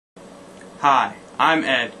Hi, I'm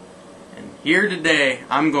Ed, and here today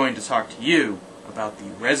I'm going to talk to you about the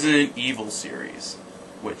Resident Evil series,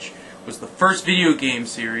 which was the first video game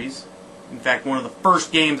series, in fact one of the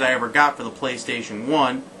first games I ever got for the PlayStation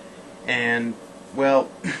 1, and, well,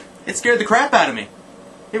 it scared the crap out of me.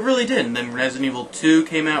 It really did. And then Resident Evil 2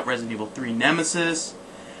 came out, Resident Evil 3 Nemesis,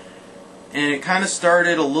 and it kind of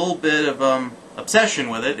started a little bit of obsession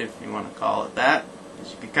with it, if you want to call it that. As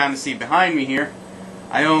you can kind of see behind me here,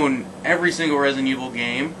 I own every single Resident Evil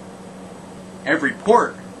game, every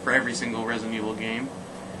port for every single Resident Evil game,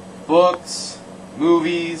 books,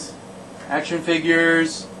 movies, action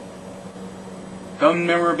figures, gun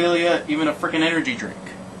memorabilia, even a frickin' energy drink.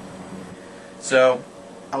 So,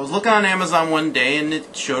 I was looking on Amazon one day and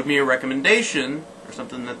it showed me a recommendation, or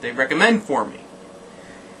something that they recommend for me.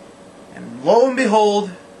 And lo and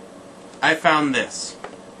behold, I found this.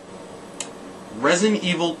 Resident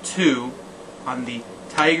Evil 2 on the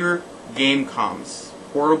Tiger Gamecom's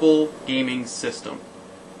portable gaming system.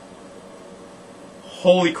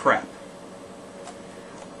 Holy crap.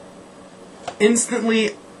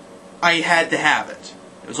 Instantly, I had to have it.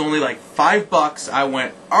 It was only like $5. I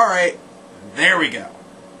went, alright, there we go.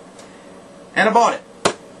 And I bought it.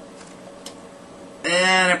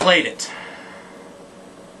 And I played it.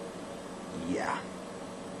 Yeah.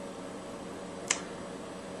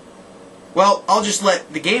 Well, I'll just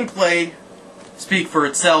let the gameplay speak for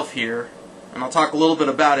itself here, and I'll talk a little bit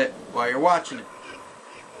about it while you're watching it.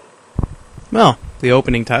 Well, the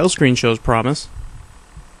opening title screen shows promise.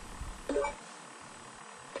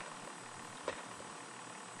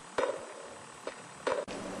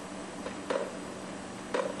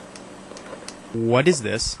 What is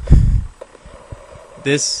this?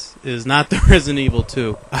 This is not the Resident Evil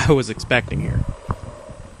 2 I was expecting here.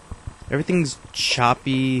 Everything's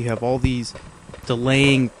choppy, you have all these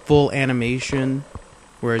delaying full animation,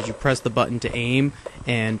 whereas you press the button to aim,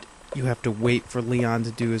 and you have to wait for Leon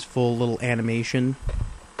to do his full little animation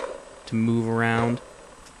to move around.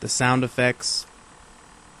 The sound effects,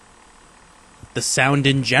 the sound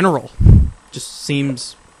in general, just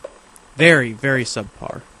seems very, very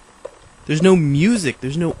subpar. There's no music,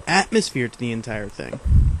 there's no atmosphere to the entire thing.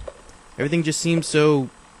 Everything just seems so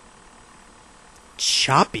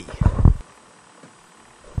choppy.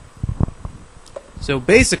 So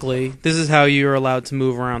basically, this is how you're allowed to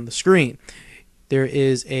move around the screen. There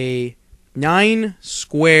is a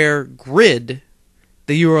 9-square grid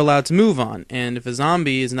that you are allowed to move on, and if a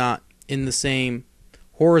zombie is not in the same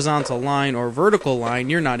horizontal line or vertical line,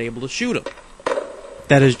 you're not able to shoot him.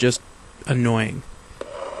 That is just annoying.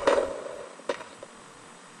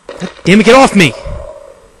 God damn it, get off me!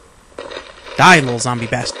 Die, little zombie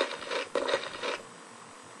bastard.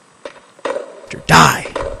 Die!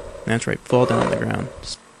 That's right, fall down on the ground.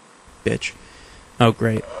 Just bitch. Oh,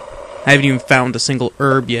 great. I haven't even found a single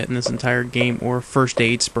herb yet in this entire game, or first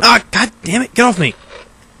aid spray. Ah, god damn it, get off me!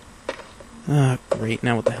 Ah, great,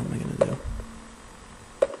 now what the hell am I gonna do?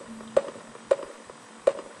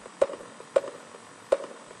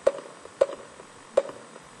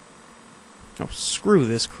 Oh, screw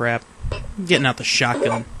this crap. I'm getting out the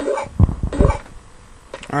shotgun.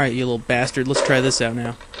 Alright, you little bastard, let's try this out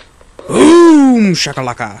now. Boom!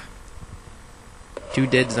 Shakalaka! 2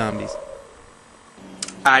 dead zombies.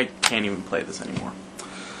 I can't even play this anymore.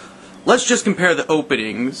 Let's just compare the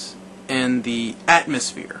openings and the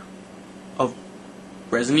atmosphere of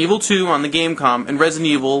Resident Evil 2 on the Gamecom and Resident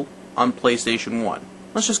Evil on PlayStation 1.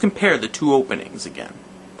 Let's just compare the two openings again.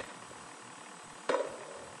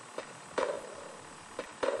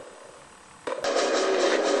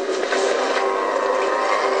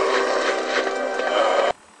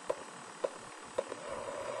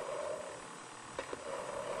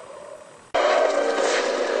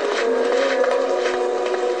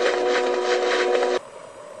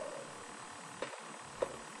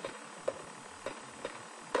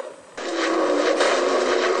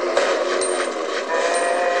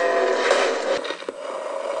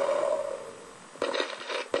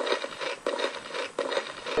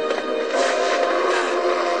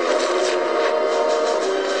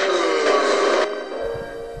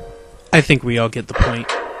 I think we all get the point.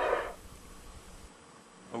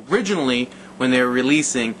 Originally, when they were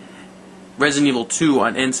releasing Resident Evil 2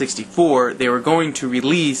 on N64, they were going to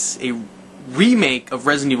release a remake of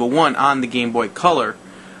Resident Evil 1 on the Game Boy Color,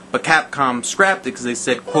 but Capcom scrapped it because they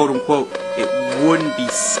said, quote-unquote, it wouldn't be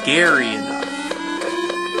scary enough.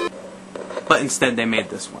 But instead they made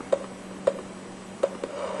this one.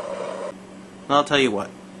 Well, I'll tell you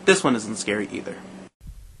what, this one isn't scary either.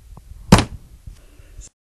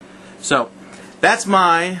 So, that's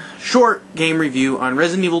my short game review on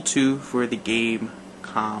Resident Evil 2 for the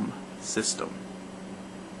Gamecom system.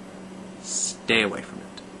 Stay away from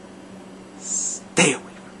it. Stay away.